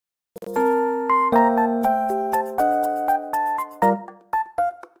Guys,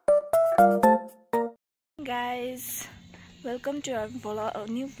 welcome to our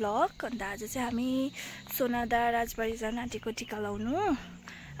new vlog. And आज चाहिँ हामी सोनादा राजबाडी जान आँटेको टिका लाउनु।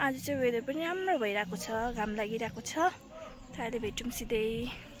 आज चाहिँ वेदर पनि राम्रो भइरहेको छ, घाम लागिरहेको छ। अहिले भेटौँ सिधै।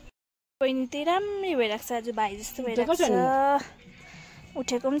 बहिनी त्यही राम्रै भइरहेको छ, आज भाइ जस्तो भइरहेको छ।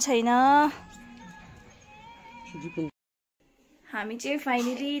 उठेको पनि छैन। हामी चाहिँ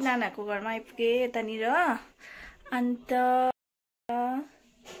फाइनली नानाको घरमा आइपुगे यतानिर। अन्त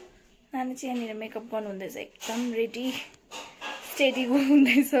नाना चाहिँ यहाँनिर मेकअप गर्नुहुँदैछ, एकदम रेडी स्टेडी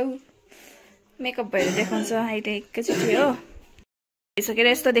हुँदैछौ। मेकअप भएर देखाउँछ अहिले एकैचोटि हो। भइसकेर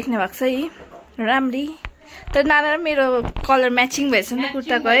यस्तो देख्ने भएको छ है, राम्री। तर नाना र मेरो कलर म्याचिङ भएछ नि त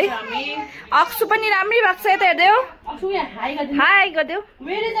कुर्ताको है। अक्सु पनि राम्री भएको छ, यता हेर्दै हो। हाई गरिदेऊ।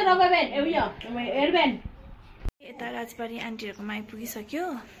 यता राजबाडी आन्टीहरूकोमा आइपुगिसक्यो।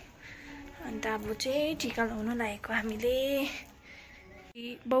 अन्त अब चाहिँ टिका लाउन लागेको हामीले।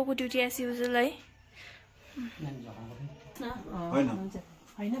 बाउको ड्युटी एज युजुअल है।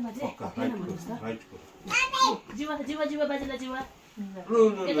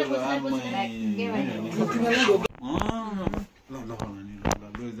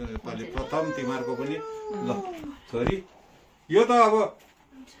 प्रथम तिमीहरूको पनि ल छोरी यो त अब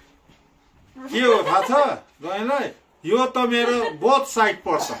के हो थाहा छ गएलाई? यो त मेरो बोथ साइड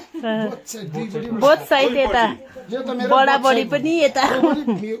पर्छ। बोथ साइड यता बडा बडी पनि यता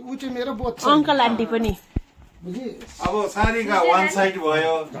अङ्कल आन्टी पनि। अब सारीका वान साइड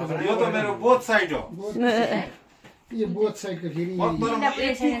भयो, यो त मेरो बोथ साइड हो। यो बोथ साइडको फेरि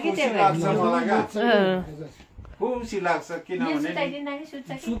खुसी लाग्छ किनभने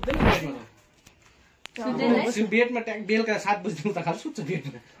बेडमा बेलुका 7 बजी उता खाल सुत्छ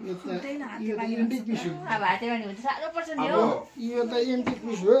बेडमा। यो त एन्टिक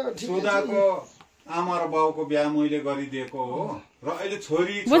पिस हो। सुधाको आमा र बाउको बिहा मैले गरिदिएको हो र अहिले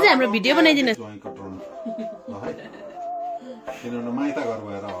छोरी हाम्रो भिडियो बनाइदिनु किनभने माइता घर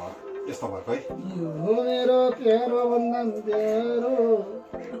भएर यस्तो भएको है। हो मेरो प्यारो भन्दा प्यारो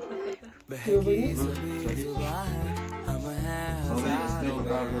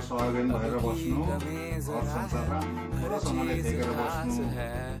सहयोगी भएर बस्नु, घर संसार राम्रोसँगले टेकेर बस्नु,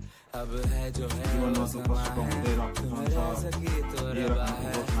 जीवनमा दुःख सुख हुँदै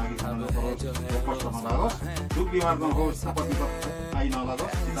नलागोस्, दुःख बिमार नहोस्, आपत्ति आइ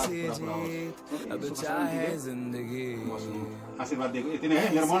नलागोस्, आशीर्वाद दिएको यति नै है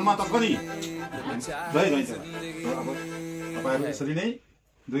मेरो मनमा त पनि। जय जय अब तपाईँहरू यसरी नै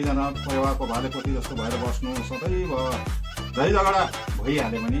दुईजना परिवारको भालेपोती जस्तो भएर बस्नु, सदैव झै झगडा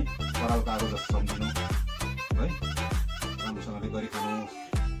भइहाल्यो भने पराल कागज जस्तो सम्झिनु है। राम्रोसँगले गरिखानु,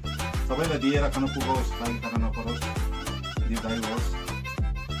 सबैलाई दिएर खानु पुगोस्, लागि खान नपरोस्, दिदाइ होस्,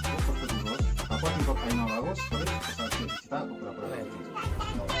 कस्तो होस्, आपत्तिको खाइ नलागोस्, सबै चिताको कुरा पुरा।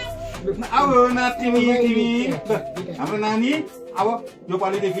 अब नाति हाम्रो नानी अब यो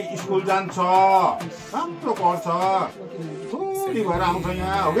पालिदेखि स्कुल जान्छ, राम्रो पढ्छ, छोरी भएर आउँछ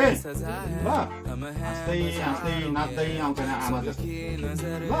यहाँ हो कि ल। हाँस्दै हाँस्दै नाच्दै आउँदैन आमा जस्तो ल।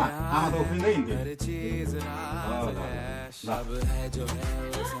 आमा त उफ्रिँदै हिँड्थ्यो।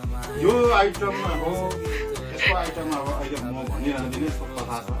 यो आइटममा हो, यस्तो आइटममा अब अहिले म भनिरहँदिनँ, यस्तो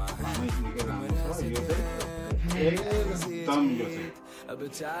कथा छ, निकै राम्रो छ। यो चाहिँ एकदम यो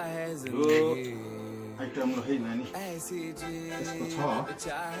चाहिँ यो आइटम रहे नानी यसको छ।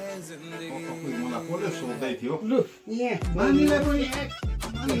 मलाई कसले सोध्दै थियो नानीलाई पनि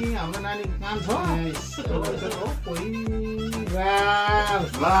हाम्रो नानी काम छ।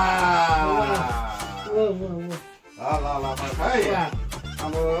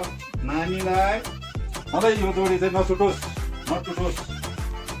 अब नानीलाई सधैँ यो जोडी चाहिँ नछुटोस्, नटुटोस्।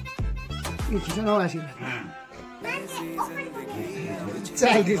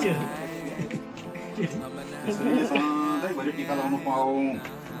 सधैँभरि टिका लाउनु पाऊ,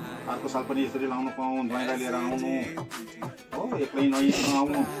 अर्को साल पनि यसरी लाउनु पाऊ, ज्वाइँलाई लिएर आउनु हो, एक्लै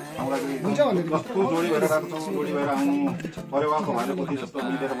नआउनु। जस्तो जोडी भएर गएको छौँ, जोडी भएर आउनु, परिवारको भालेपोती जस्तो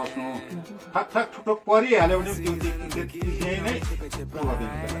मिलेर बस्नु। ठक ठक ठुटुक परिहाल्यो भने त्यही नै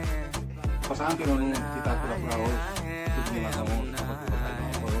शान्ति रहनु, चिता कुरा पुरा होस्,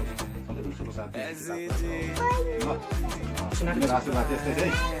 आशीर्वाद त्यस्तै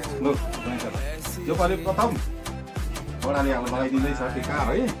चाहिँ ल। यो पालि प्रथम छोराले अब लगाइदिँदैछ टिका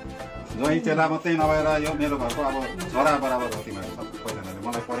है। ज्वाइँ चेला मात्रै नभएर यो मेरो घरको अब छोरा बराबर हो तिमीहरू सबैजनाले।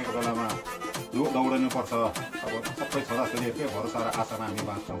 मलाई पढेको बेलामा यो दौडिनु पर्छ। अब सबै छोराछोरीहरूकै भरोसा र आशामा हामी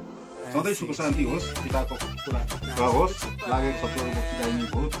बाँच्छौँ। सधैँ सुख शान्ति होस्, पिताको कुरा होस्, लागेको शत्रुहरू बसिदाइने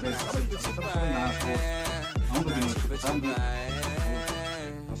भूत सबै नाश होस्, आउँदो दिनमा सुख शान्ति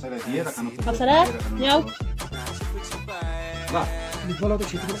कसैलाई दिएर खानु पर्छ। अक्षरा यहाँ आऊ। ल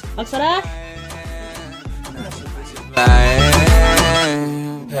अक्षरा है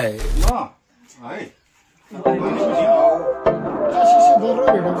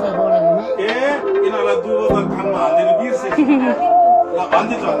यिनीहरूलाई दुधो त खानमा हालिदिनु बिर्सेछु। ल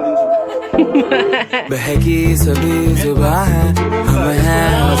हालिदिन्छु। बहकी सभी जुबां है, हम हैं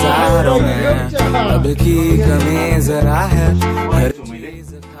हजारों में, अब की कमी जरा है, हर चीज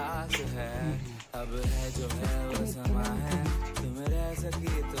खास है, अब है जो है वो समा है, तुम रह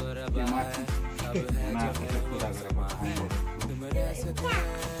सकी तो रबा है, अब है जो है वो समा है, तुम रह सकी।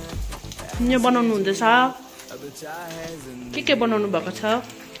 यहाँ बनाउनु हुँदैछ। के बनाउनु भएको छ?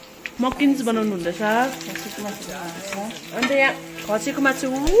 मकिन्स बनाउनु हुँदैछ। अन्त यहाँ खसीको मासु।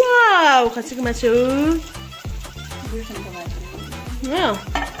 वाउ, खसीको मासु।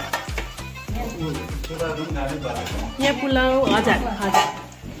 यहाँ पुलाउ। हजुर हजुर।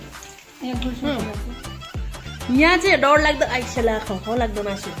 यहाँ चाहिँ डर लाग्दो आइसला खाउ लाग्दो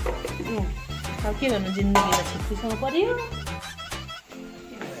मासु। अब के गर्नु, जिन्दगीमा छिप्पीसँग पर्यो।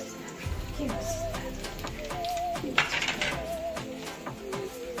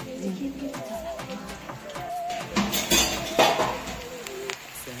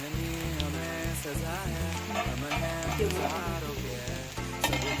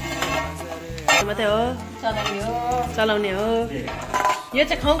 मात्रै हो, चलाउने हो। यो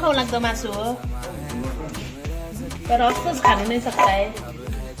चाहिँ खाउ लाग्दो मासु हो, तर हस् खानु नै सक्छ है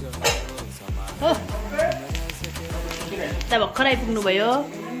हो। त भर्खर आइपुग्नु भयो,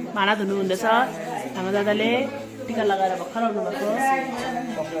 भाँडा धुनु हुँदैछ। हाम्रो दादाले टिका लगाएर भर्खर आउनु भएको,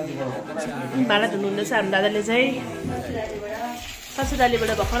 भाँडा धुनु हुँदैछ। हाम्रो दादाले चाहिँ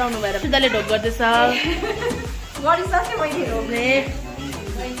ससुरालीबाट भर्खर आउनु भएर दादाले ढोक गर्दैछ।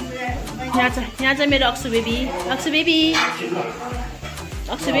 यहाँ चाहिँ मेरो अक्सु बेबी।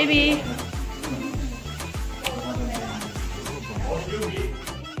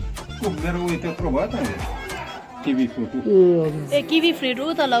 मेरो उयो त्यत्रो भयो त किवी फ्रुट। ए किवी फ्रुट हो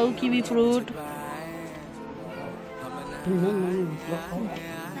त। ल किवी फ्रुट।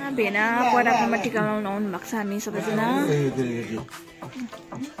 भेना पराकोमा टिका लाउनु आउनु भएको छ हामी सबैजना।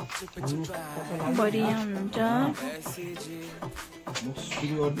 बडी यहाँ हुनुहुन्छ।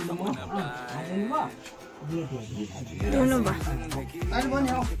 धुनु भयो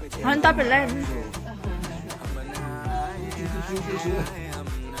अनि तपाईँहरूलाई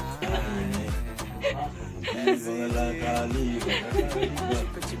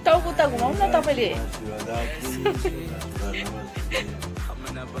टाउको घुमाउनु न तपाईँले।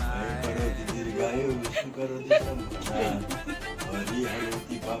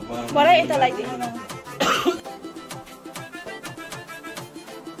 बडा यता लगाइदिनु न।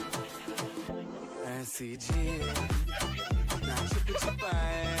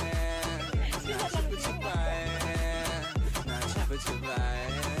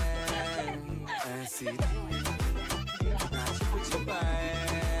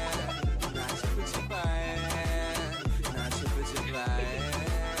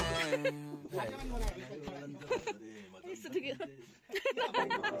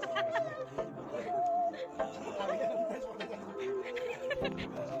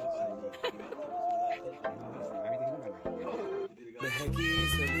 बहकी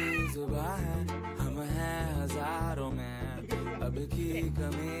सभी जुबां है, हम हैं हजारों में, अब की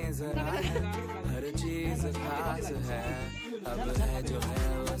कमी जरा है, हर चीज खास है, अब है जो है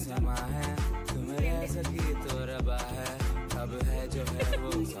वो समा है, तुम रह सकी तो रबा है, अब है जो है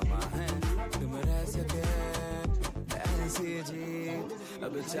वो समा है, तुम रह सके ऐसी जीत,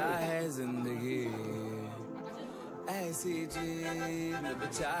 अब चाहे जिंदगी ऐसी जीत, अब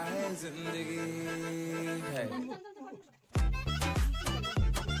चाहे जिंदगी है।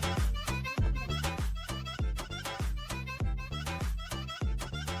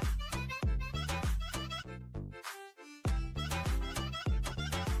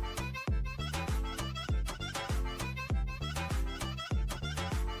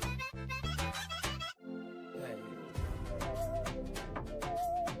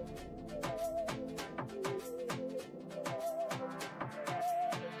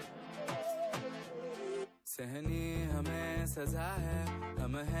 सहनी हमें सजा है,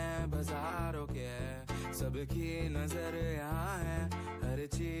 हम हैं बाजारों के, सबकी नजर यहाँ है, हर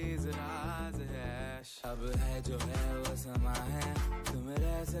चीज राज है, अब है जो है वो समा है, तुम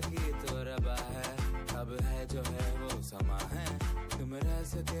रह सकी तो रबा है, अब है जो है वो समा है, तुम रह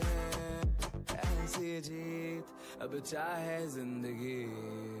सके ऐसी जीत, अब चाहे जिंदगी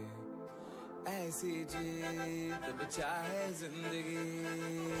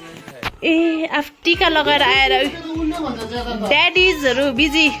ए आफ टिका लगाएर आएर ड्याडिजहरू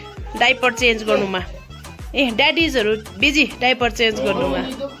बिजी डाइपर चेन्ज गर्नुमा ए ड्याडिजहरू बिजी डाइपर चेन्ज गर्नुमा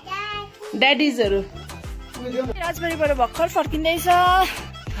ड्याडिजहरू राजबाडीबाट भर्खर फर्किँदैछ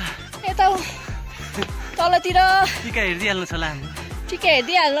यता तलतिर टिका हेरिदिइहाल्नु छ होला टिका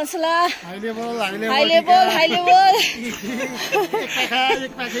हेरिदिइहाल्नु छ ल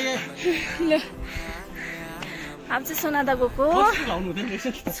अब चाहिँ सोनादा गएको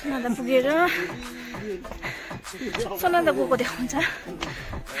सोनादा पुगेर सोनादा गएको देखाउँछ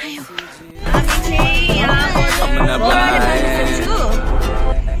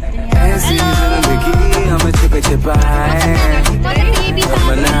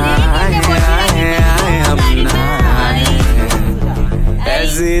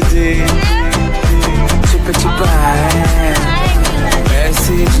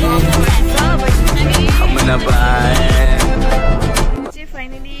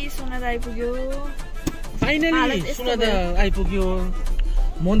फाइनली सोनादा आइपुग्यो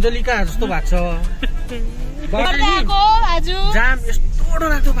मण्डलिका जस्तो भएको छ जाम यस्तो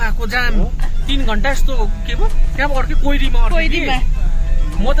डरलाग्दो भएको जाम 3 घण्टा जस्तो के पो त्यहाँ अर्कै कोइरीमा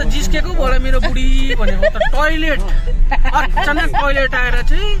म त जिस्केको बोला मेरो बुढी भनेको त टोइलेट अचानक टोइलेट आएर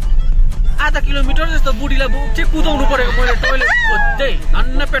चाहिँ आधा किलोमिटर जस्तो बुढीलाई चाहिँ कुदाउनु परेको मैले टोइलेट खोज्दै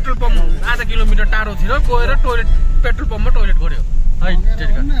धन्न पेट्रोल पम्प आधा किलोमिटर टाढो थियो गएर टोइलेट पेट्रोल पम्पमा टोइलेट गर्यो है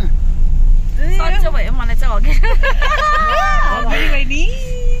सन्चो भयो मलाई चाहिँ अघि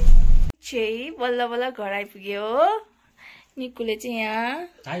बल्ल बल्ल घर आइपुग्यो निकुले चाहिँ यहाँ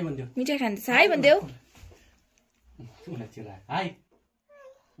मिठाई खाँदैछ हाई भनिदेऊ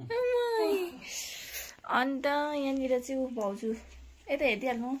अन्त यहाँनिर चाहिँ ऊ भाउजू यता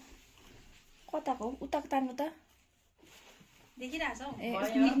हेरिदिइहाल्नु कताको उताको तान्नु त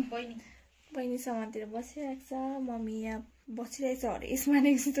बहिनी समानतिर बसिरहेको छ मम्मी यहाँ बसिरहेको छ अरे यसमा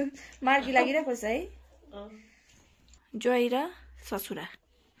नै यस्तो मार्गी लागिरहेको छ है ज्वाई र ससुरा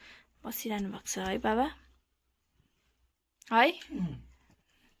बसिरहनु भएको छ है बाबा है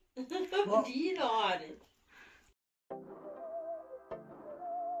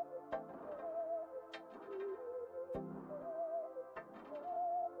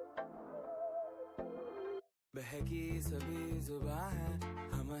बहकी सभी जुबान है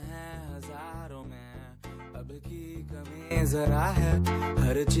हम हैं हजारों में अब की कमी जरा है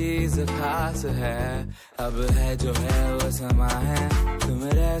हर चीज खास है अब है जो है वो समा है तुम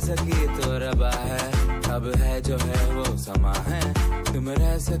रह सकी तो रबा है अब है जो है वो समा है तुम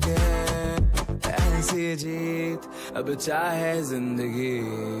रह सके ऐसी जीत अब चाहे जिंदगी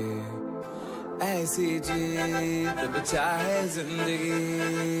ऐसी जीत अब चाहे जिंदगी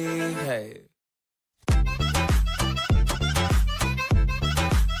है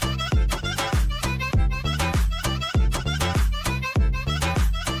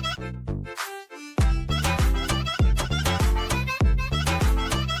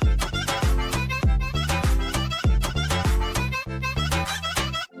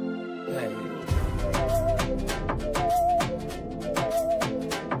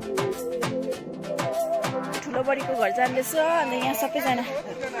बडीको घर जाँदैछ अनि यहाँ सबैजना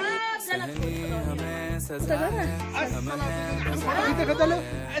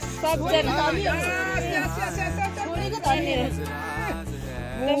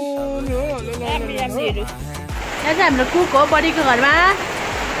यहाँ चाहिँ हाम्रो कुक हो बडीको घरमा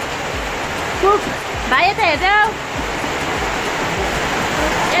कुक भाइ यता हेर्दै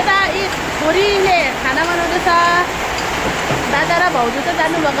यता छोरीले खाना बनाउँदैछ दादा र भाउजू त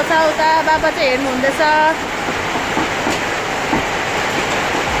जानुभएको छ उता बाबा चाहिँ हेर्नु हुँदैछ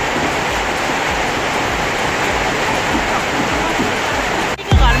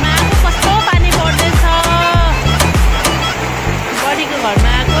घरमा आएको कस्तो पानी पर्दैछ बडीको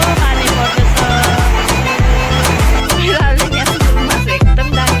घरमा आएको पानी पर्दैछ एकदम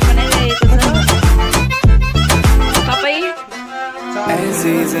दामी बनाइरहेको छ तपाईँ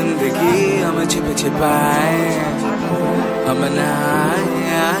ऐसी जिंदगी हम छिप छिपाए हम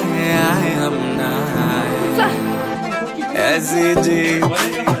नहाए हम नहाए ऐसी जी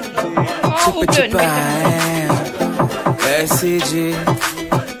छिप छिपाए ऐसी जी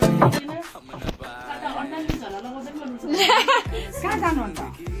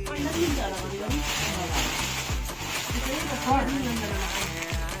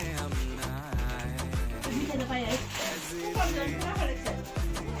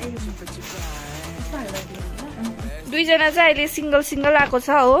दुईजना चाहिँ अहिले सिंगल सिंगल आएको छ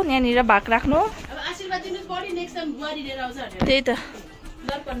हो यहाँनिर भाग राख्नु त्यही त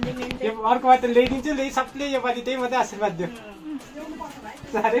अर्को बात ल्याइदिन्छु सबले यो पालि त्यही मात्रै आशीर्वाद दियो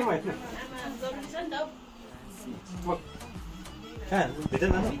साह्रै भएन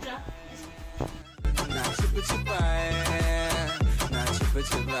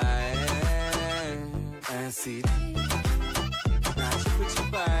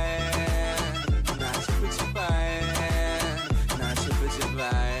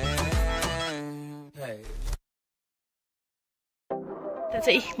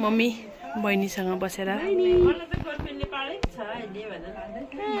चाहिँ मम्मी बहिनीसँग बसेर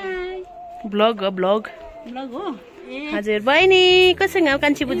ब्लग हो ब्लग हो हजुर बहिनी कोसँग हो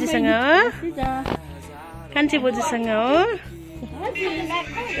कान्छी बुजीसँग हो कान्छी बुजीसँग हो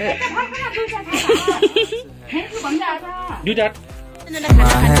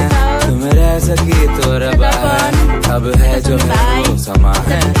तुम रह सके तो रबा है अब है जो है वो समा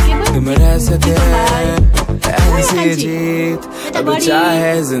है तुम रह सके ऐसी जीत अब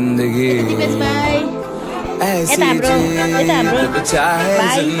चाहे जिंदगी ऐसी जीत अब चाहे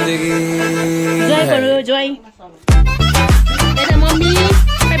जिंदगी जोय मम्मी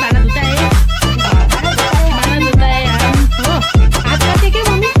भाँडा धुताए हो हात काटे के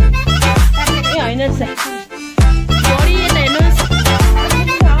मम्मी ए होइन बढी यता हेर्नुहोस्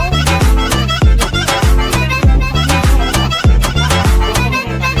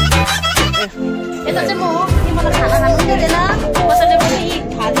यता चाहिँ म हो कि मलाई खाना खानु दिँदैन कसैले पनि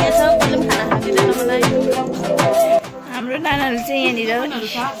खादिएछ कसैले पनि खाना खादिँदैन मलाई हाम्रो नानाहरू चाहिँ यहाँनिर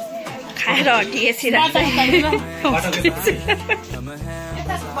खाएर हटिएसिरहेको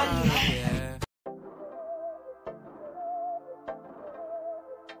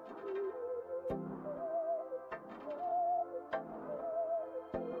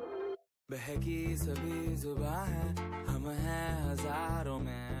बहकी सभी जुबां है हम हैं हजारों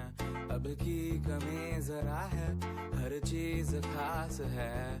में अब की कमी जरा है हर चीज खास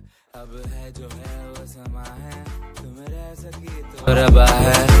है अब है जो है वो समा है तुम रह सके तो रबा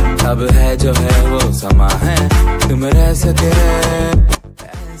है अब है जो है वो समा है तुम रह सके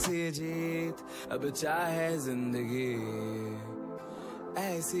ऐसी जीत अब चाहे जिंदगी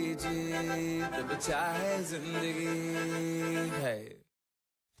ऐसी जीत अब चाहे जिंदगी है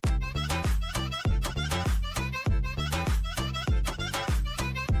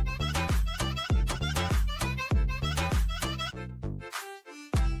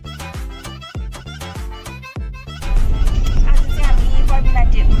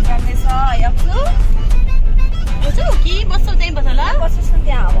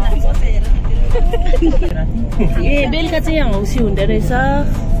ए बेलुका चाहिँ यहाँ हौसी हुँदो रहेछ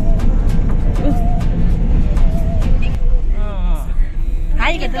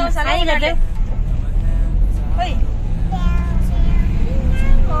हाई गर्दै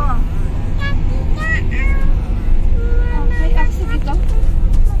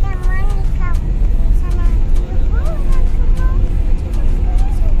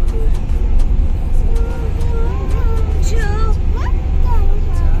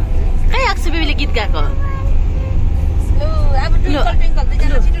गीत गाएको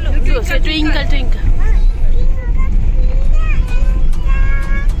ट्विङ्कल ट्विङ्कल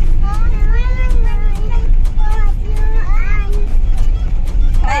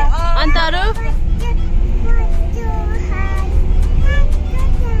अन्त अरू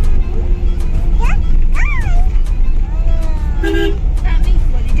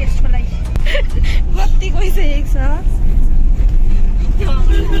कति गइसकेको छ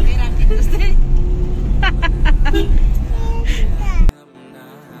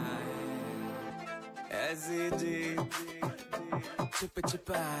ऐसी जी छिप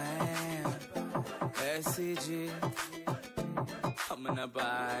छिपाए ऐसी जी हम न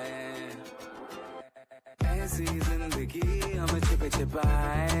पाए ऐसी जिंदगी हम छिप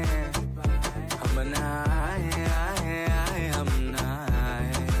छिपाए हम न आए आए आए हम न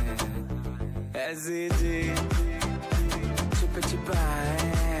आए ऐसी जी छिप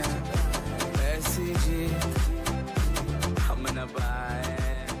छिपाए ऐसी जी हम न पाए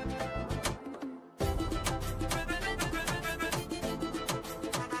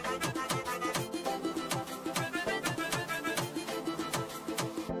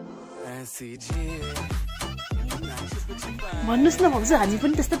भन्नुहोस् न भाउजू हामी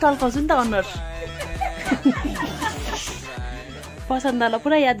पनि त्यस्तो टल्काउँछु नि त अनुहार पसन्दालाई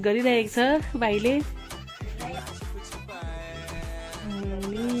पुरा याद गरिरहेको छ भाइले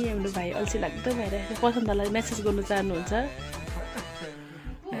हाम्रो भाइ अल्छी लाग्दो भइरहेको छ पसन्दालाई मेसेज गर्नु चाहनुहुन्छ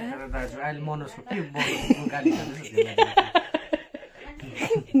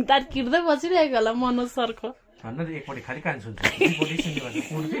दाँत किर्दै बसिरहेको होला मनोज सरको एकपट्टि खालि कान सुन्छ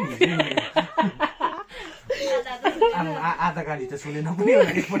आधा गाली त सुनेन पनि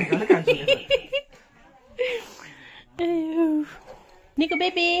एकपट्टि खालि कान सुन्छ निको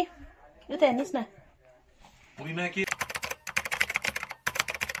बेबी उता हेर्नुहोस् न बुढीमा के